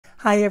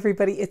Hi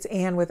everybody, it's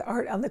Anne with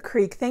Art on the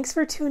Creek. Thanks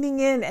for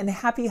tuning in and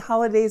happy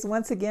holidays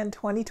once again,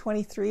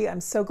 2023.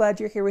 I'm so glad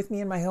you're here with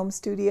me in my home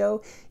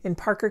studio in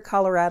Parker,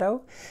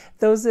 Colorado.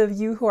 Those of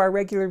you who are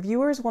regular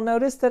viewers will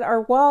notice that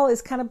our wall is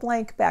kind of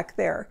blank back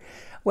there.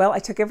 Well, I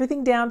took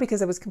everything down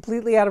because I was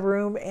completely out of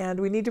room and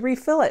we need to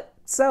refill it.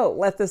 So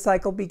let the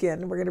cycle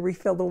begin. We're going to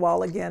refill the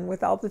wall again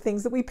with all the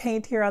things that we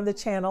paint here on the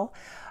channel.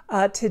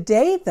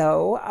 Today,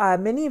 though,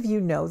 many of you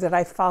know that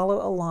I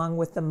follow along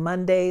with the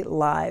Monday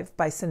Live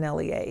by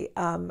Sennelier.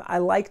 I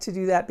like to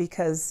do that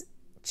because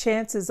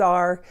chances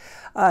are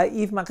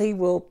Yves-Marie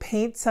will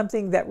paint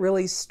something that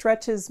really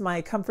stretches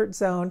my comfort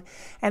zone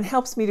and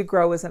helps me to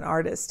grow as an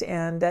artist.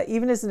 And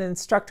even as an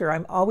instructor,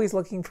 I'm always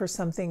looking for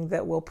something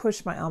that will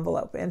push my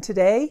envelope. And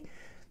today,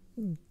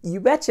 you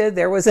betcha,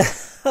 there was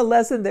a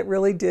lesson that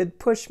really did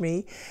push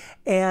me.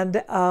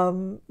 And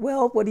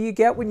well, what do you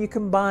get when you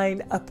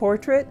combine a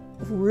portrait,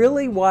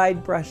 really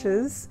wide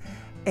brushes,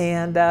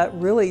 and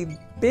really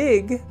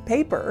big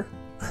paper?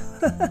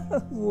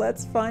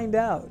 Let's find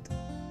out.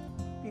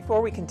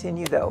 Before we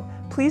continue though,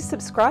 please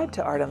subscribe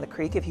to Art on the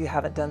Creek if you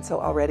haven't done so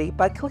already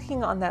by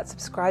clicking on that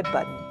subscribe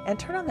button and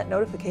turn on that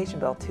notification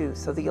bell too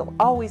so that you'll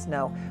always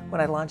know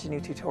when I launch a new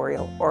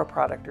tutorial or a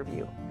product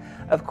review.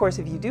 Of course,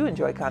 if you do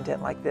enjoy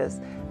content like this,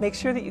 make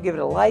sure that you give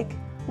it a like,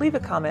 leave a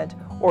comment,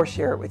 or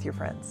share it with your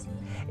friends.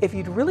 If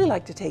you'd really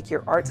like to take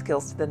your art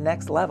skills to the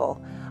next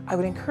level, I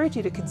would encourage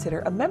you to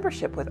consider a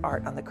membership with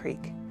Art on the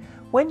Creek.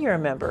 When you're a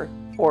member,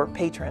 or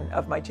patron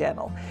of my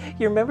channel,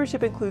 your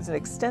membership includes an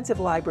extensive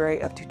library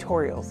of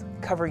tutorials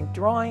covering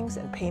drawings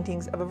and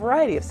paintings of a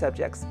variety of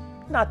subjects,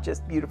 not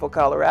just beautiful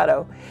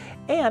Colorado,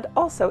 and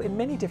also in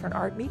many different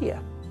art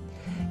media.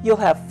 You'll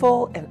have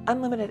full and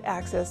unlimited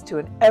access to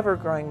an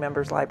ever-growing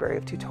members library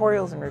of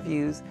tutorials and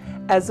reviews,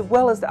 as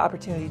well as the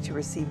opportunity to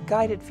receive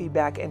guided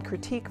feedback and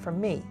critique from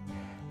me.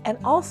 And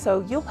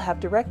also, you'll have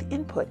direct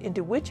input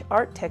into which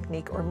art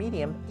technique or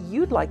medium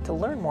you'd like to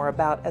learn more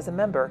about as a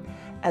member,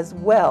 as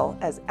well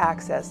as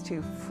access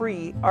to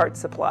free art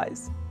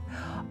supplies.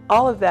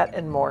 All of that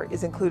and more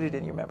is included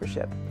in your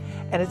membership,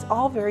 and it's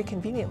all very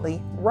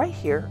conveniently right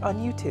here on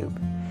YouTube.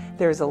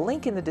 There's a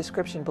link in the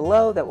description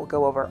below that will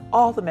go over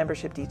all the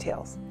membership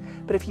details.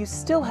 But if you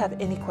still have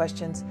any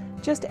questions,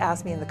 just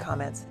ask me in the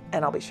comments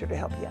and I'll be sure to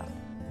help you out.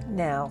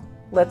 Now,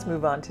 let's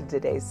move on to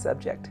today's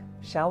subject,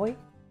 shall we?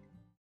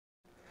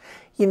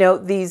 You know,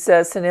 these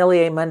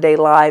Sennelier Monday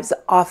Lives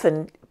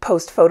often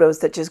post photos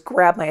that just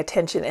grab my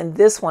attention, and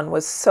this one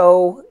was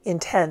so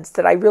intense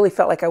that I really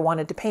felt like I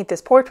wanted to paint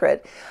this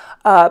portrait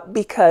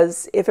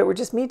because if it were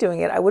just me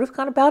doing it, I would have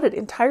gone about it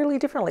entirely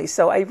differently.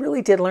 So I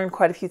really did learn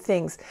quite a few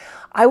things.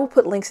 I will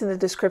put links in the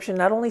description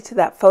not only to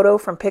that photo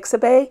from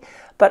Pixabay,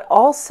 but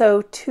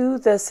also to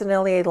the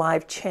Sennelier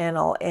Live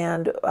channel,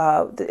 and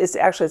it's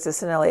the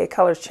Sennelier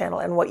Colors channel.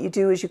 And what you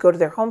do is you go to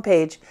their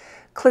homepage,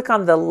 click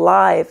on the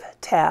Live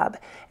tab,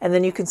 and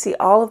then you can see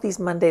all of these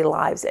Monday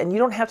Lives. And you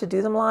don't have to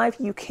do them live.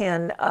 You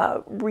can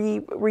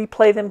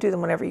replay them, do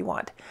them whenever you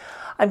want.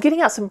 I'm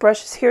getting out some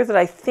brushes here that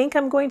I think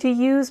I'm going to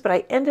use, but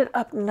I ended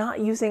up not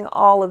using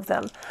all of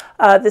them.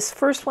 This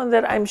first one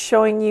that I'm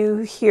showing you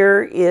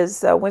here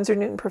is Winsor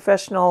Newton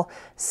Professional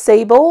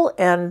Sable,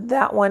 and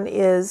that one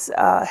is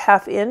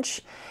 1/2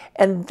 inch.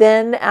 And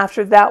then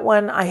after that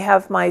one, I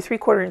have my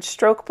 3/4 inch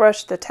stroke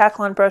brush, the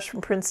Taklon brush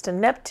from Princeton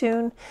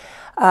Neptune.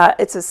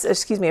 It's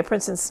a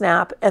Princeton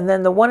Snap, and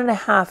then the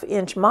 1.5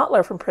 inch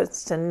Mottler from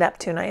Princeton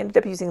Neptune. I ended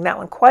up using that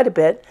one quite a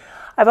bit.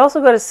 I've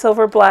also got a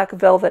silver black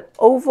velvet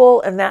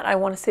oval, and that I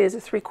want to say is a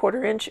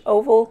 3/4 inch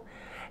oval.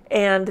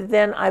 And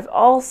then I've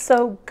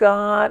also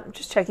got, I'm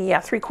just checking,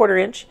 yeah, 3/4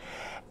 inch.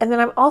 And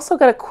then I've also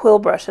got a quill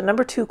brush, a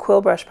number 2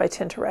 quill brush by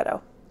Tintoretto.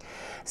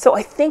 So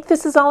I think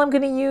this is all I'm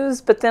going to use,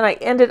 but then I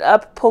ended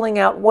up pulling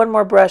out one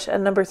more brush, a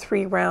number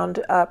 3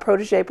 round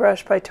Protege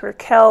brush by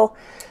Turkel.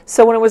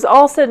 So when it was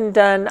all said and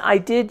done, I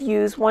did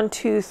use 1,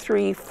 2,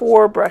 3,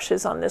 4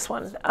 brushes on this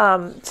one.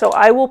 So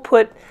I will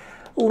put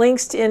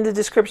links in the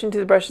description to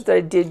the brushes that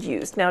I did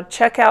use. Now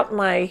check out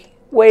my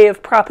way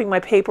of propping my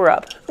paper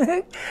up.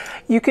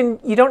 You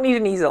don't need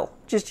an easel.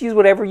 Just use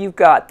whatever you've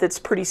got that's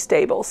pretty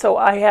stable. So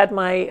I had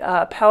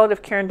my palette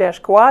of Caran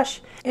d'Ache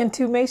gouache and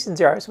 2 mason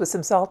jars with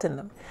some salt in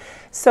them.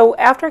 So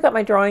after I got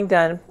my drawing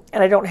done,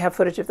 and I don't have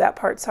footage of that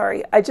part,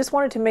 sorry, I just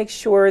wanted to make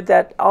sure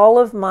that all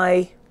of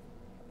my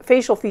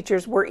facial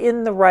features were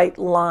in the right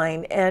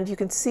line. And you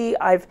can see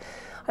I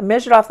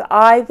measured off the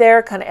eye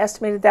there, kind of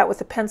estimated that with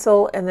a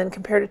pencil, and then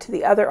compared it to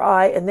the other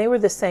eye, and they were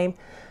the same.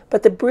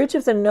 But the bridge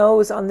of the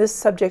nose on this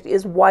subject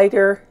is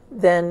wider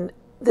than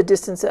the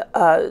distance,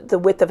 the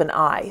width of an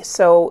eye.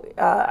 So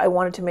I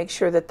wanted to make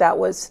sure that that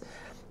was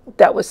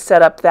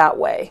set up that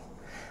way.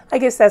 I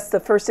guess that's the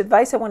first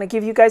advice I want to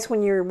give you guys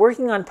when you're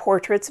working on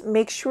portraits.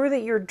 Make sure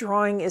that your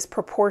drawing is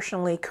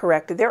proportionally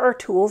correct. There are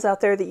tools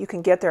out there that you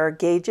can get. There are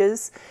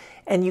gauges,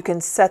 and you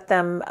can set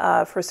them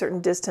for a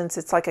certain distance.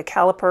 It's like a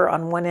caliper.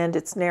 On one end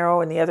it's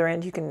narrow, and the other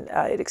end you can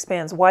it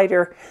expands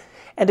wider.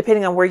 And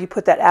depending on where you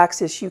put that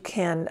axis, you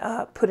can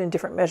put in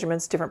different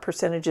measurements, different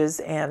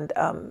percentages, and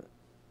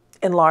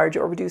enlarge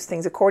or reduce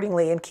things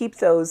accordingly, and keep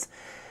those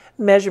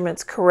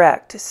measurements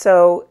correct.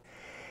 So,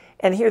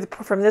 and here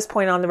from this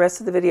point on, the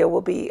rest of the video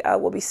will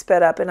be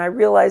sped up. And I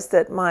realized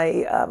that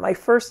my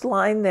first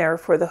line there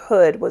for the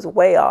hood was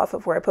way off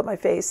of where I put my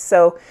face.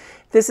 So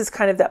this is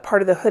kind of that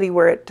part of the hoodie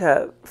where it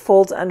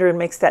folds under and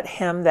makes that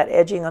hem, that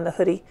edging on the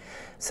hoodie.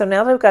 So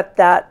now that I've got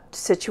that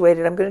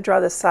situated, I'm going to draw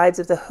the sides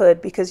of the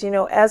hood because, you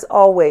know, as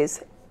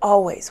always,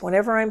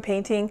 whenever I'm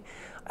painting,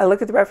 I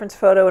look at the reference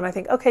photo and I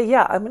think, okay,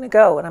 yeah, I'm going to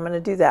go and I'm going to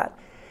do that.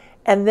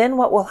 And then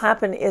what will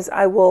happen is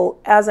I will,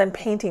 as I'm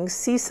painting,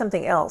 see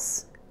something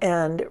else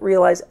and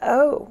realize,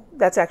 oh,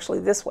 that's actually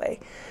this way.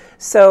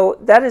 So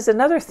that is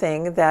another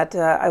thing that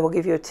I will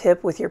give you a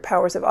tip with your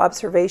powers of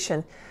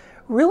observation.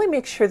 Really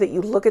make sure that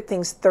you look at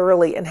things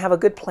thoroughly and have a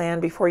good plan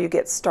before you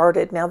get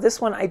started. Now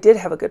this one, I did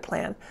have a good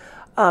plan.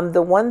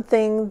 The one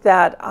thing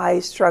that I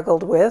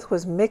struggled with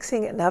was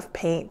mixing enough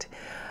paint.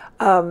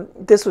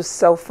 This was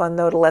so fun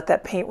though to let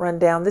that paint run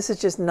down. This is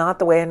just not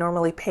the way I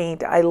normally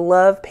paint. I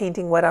love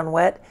painting wet on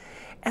wet.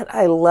 And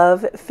I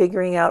love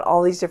figuring out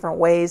all these different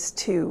ways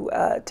to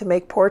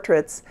make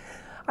portraits.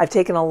 I've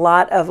taken a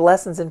lot of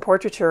lessons in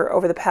portraiture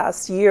over the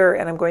past year,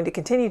 and I'm going to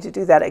continue to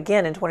do that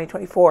again in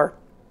 2024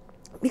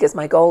 because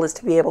my goal is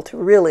to be able to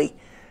really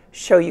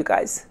show you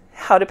guys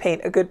how to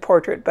paint a good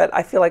portrait, but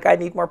I feel like I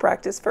need more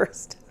practice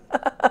first.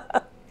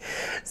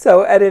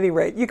 So at any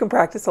rate, you can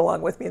practice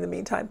along with me in the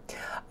meantime.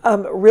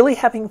 Really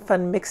having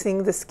fun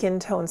mixing the skin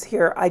tones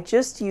here. I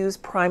just use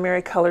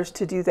primary colors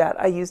to do that.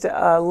 I used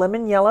a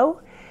lemon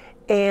yellow.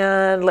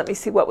 And let me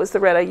see, what was the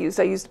red I used?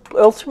 I used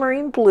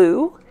ultramarine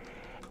blue,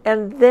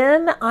 and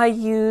then I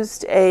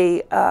used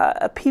a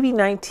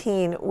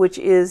PB19, which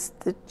is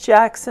the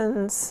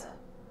Jackson's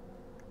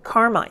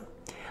Carmine.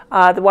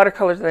 The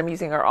watercolors that I'm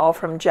using are all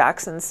from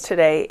Jackson's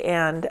today,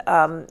 and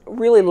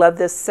really love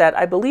this set.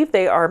 I believe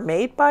they are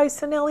made by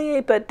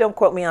Sennelier, but don't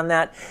quote me on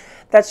that.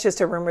 That's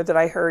just a rumor that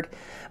I heard.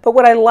 But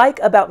what I like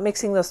about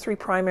mixing those three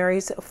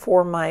primaries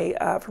for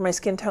my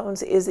skin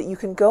tones is that you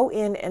can go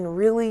in and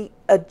really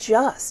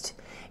adjust.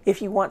 If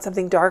you want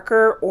something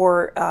darker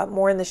or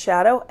more in the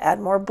shadow, add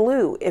more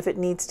blue. If it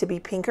needs to be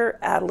pinker,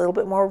 add a little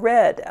bit more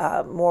red.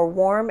 More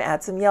warm,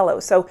 add some yellow.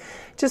 So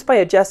just by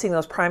adjusting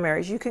those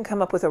primaries, you can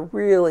come up with a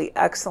really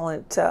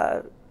excellent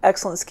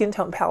skin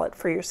tone palette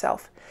for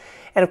yourself.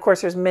 And of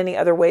course, there's many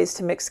other ways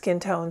to mix skin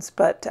tones,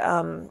 but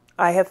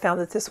I have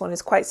found that this one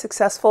is quite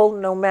successful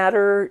no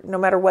matter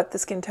what the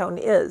skin tone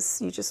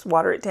is. You just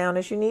water it down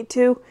as you need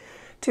to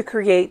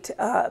create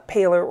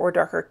paler or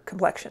darker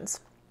complexions.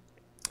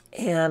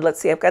 And let's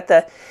see, I've got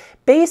the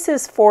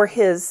basis for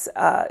his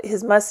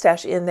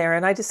mustache in there,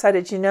 and I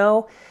decided, you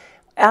know,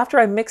 after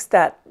I mixed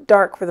that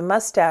dark for the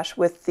mustache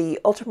with the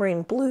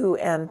ultramarine blue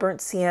and burnt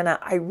sienna,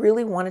 I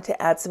really wanted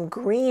to add some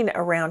green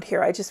around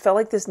here. I just felt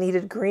like this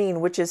needed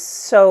green, which is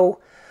so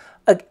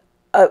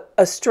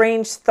a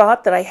strange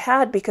thought that I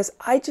had because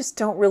I just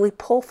don't really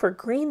pull for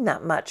green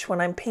that much when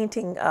I'm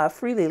painting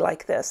freely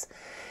like this.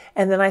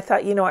 And then I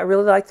thought, you know, I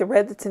really like the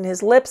red that's in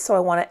his lips, so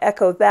I want to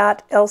echo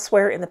that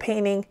elsewhere in the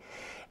painting.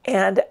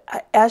 And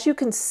as you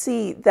can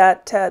see,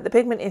 that the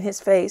pigment in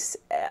his face,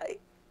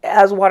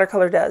 as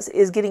watercolor does,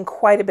 is getting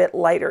quite a bit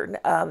lighter,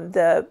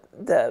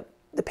 the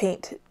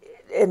paint,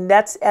 and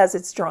that's as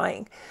it's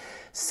drying.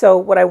 So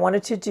what I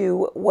wanted to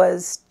do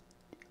was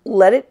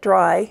let it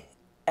dry,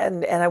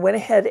 and I went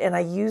ahead and I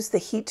used the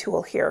heat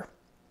tool here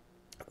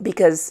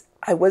because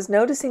I was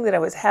noticing that I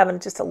was having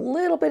just a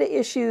little bit of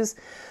issues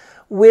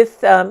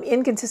with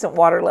inconsistent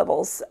water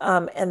levels,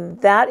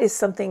 and that is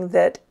something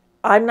that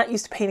I'm not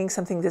used to painting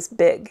something this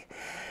big.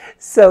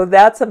 So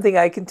that's something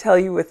I can tell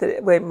you with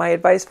it. My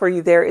advice for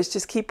you there is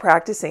just keep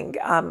practicing.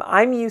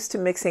 I'm used to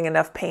mixing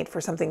enough paint for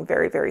something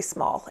very, very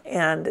small.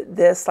 And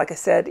this, like I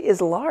said,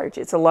 is large.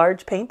 It's a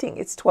large painting.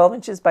 It's 12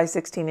 inches by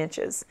 16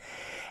 inches.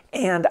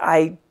 And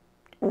I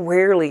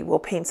rarely will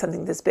paint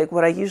something this big.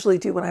 What I usually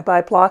do when I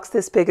buy blocks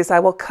this big is I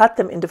will cut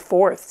them into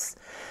fourths.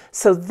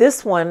 So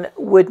this one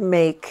would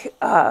make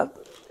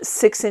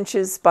 6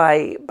 inches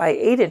by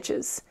 8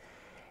 inches.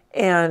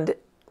 And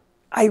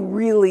I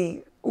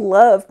really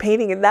love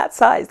painting in that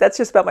size. That's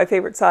just about my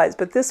favorite size.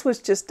 But this was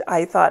just,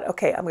 I thought,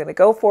 okay, I'm going to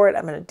go for it.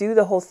 I'm going to do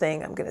the whole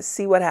thing. I'm going to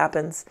see what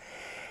happens.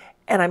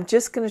 And I'm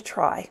just going to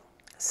try.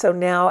 So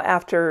now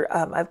after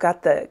I've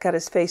got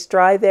his face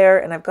dry there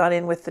and I've gone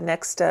in with the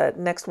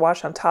next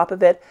wash on top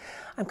of it,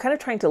 I'm kind of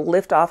trying to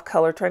lift off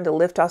color, trying to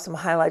lift off some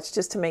highlights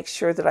just to make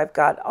sure that I've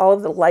got all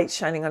of the light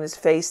shining on his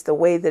face the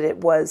way that it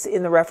was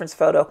in the reference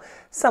photo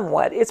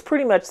somewhat. It's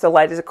pretty much the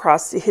light is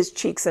across his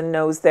cheeks and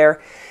nose there.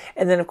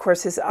 And then, of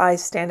course, his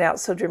eyes stand out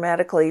so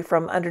dramatically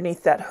from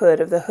underneath that hood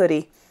of the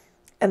hoodie.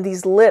 And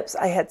these lips,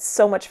 I had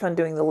so much fun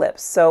doing the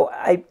lips. So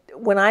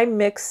when I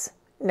mix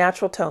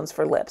natural tones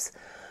for lips,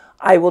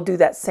 I will do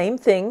that same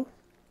thing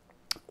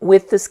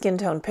with the skin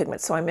tone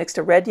pigment. So I mixed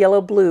a red,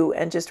 yellow, blue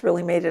and just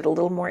really made it a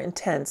little more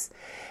intense.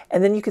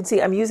 And then you can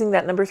see I'm using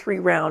that number 3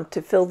 round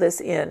to fill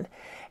this in.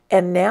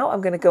 And now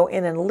I'm going to go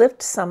in and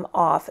lift some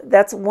off.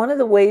 That's one of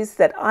the ways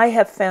that I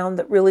have found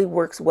that really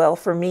works well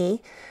for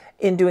me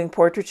in doing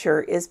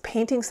portraiture is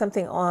painting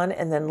something on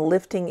and then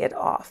lifting it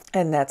off.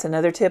 And that's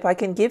another tip I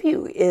can give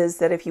you, is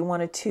that if you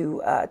wanted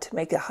to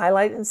make a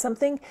highlight in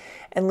something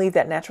and leave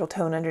that natural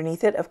tone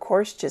underneath it, of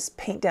course, just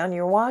paint down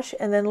your wash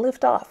and then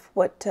lift off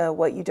what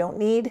you don't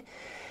need.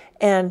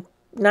 And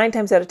 9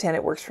 times out of 10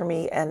 it works for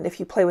me, and if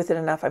you play with it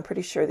enough, I'm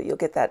pretty sure that you'll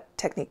get that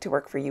technique to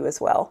work for you as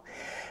well.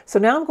 So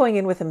now I'm going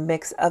in with a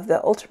mix of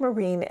the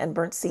ultramarine and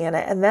burnt sienna,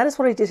 and that is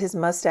what I did his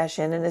mustache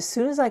in. And as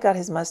soon as I got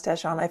his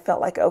mustache on, I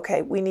felt like,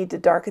 okay, we need to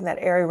darken that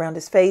area around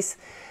his face,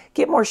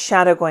 get more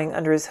shadow going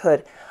under his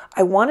hood.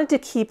 I wanted to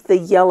keep the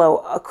yellow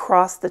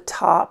across the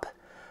top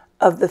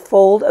of the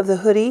fold of the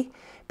hoodie,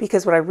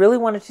 because what I really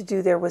wanted to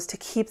do there was to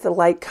keep the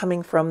light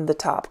coming from the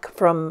top,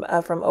 from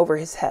over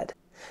his head.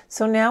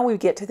 So now we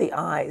get to the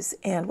eyes,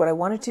 and what I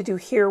wanted to do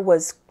here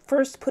was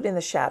first put in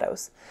the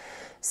shadows.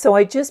 So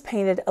I just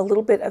painted a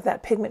little bit of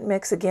that pigment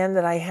mix again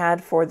that I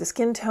had for the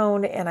skin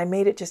tone, and I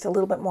made it just a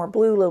little bit more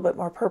blue, a little bit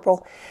more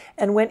purple,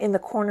 and went in the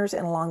corners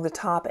and along the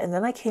top. And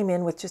then I came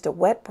in with just a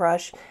wet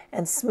brush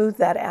and smoothed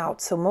that out.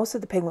 So most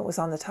of the pigment was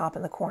on the top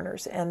and the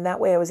corners, and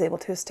that way I was able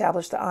to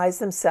establish the eyes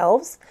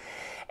themselves.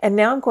 And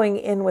now I'm going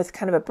in with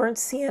kind of a burnt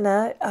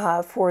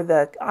sienna for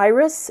the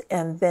iris,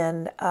 and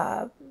then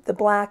the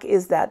black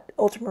is that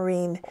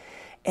ultramarine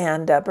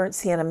and burnt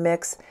sienna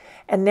mix.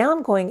 And now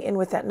I'm going in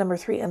with that number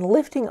 3 and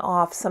lifting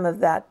off some of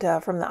that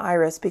from the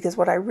iris, because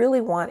what I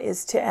really want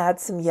is to add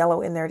some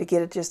yellow in there to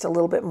get it just a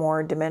little bit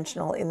more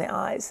dimensional in the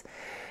eyes.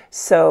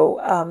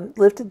 So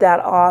lifted that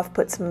off,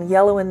 put some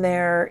yellow in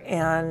there,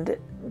 and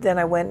then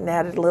I went and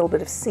added a little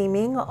bit of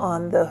seaming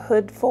on the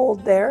hood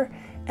fold there,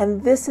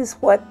 and this is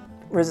what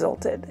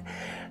resulted.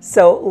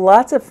 So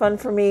lots of fun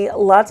for me,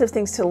 lots of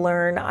things to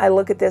learn. I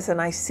look at this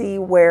and I see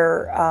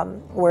where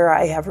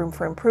I have room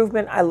for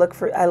improvement. I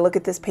look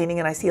at this painting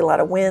and I see a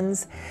lot of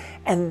wins,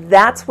 and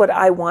that's what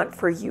I want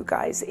for you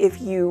guys. If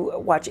you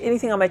watch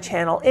anything on my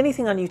channel,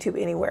 anything on YouTube,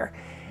 anywhere,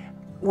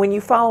 when you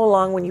follow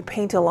along, when you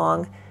paint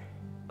along,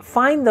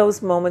 find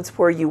those moments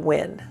where you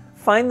win.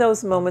 Find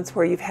those moments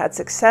where you've had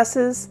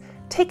successes.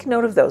 Take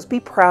note of those. Be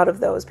proud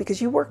of those,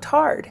 because you worked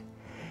hard.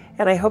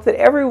 And I hope that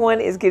everyone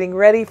is getting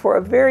ready for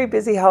a very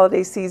busy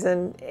holiday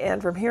season.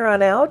 And from here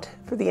on out,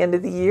 for the end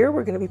of the year,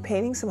 we're going to be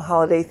painting some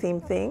holiday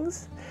themed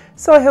things.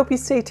 So I hope you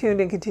stay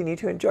tuned and continue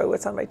to enjoy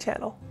what's on my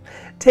channel.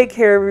 Take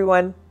care,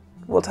 everyone.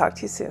 We'll talk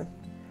to you soon.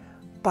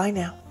 Bye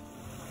now.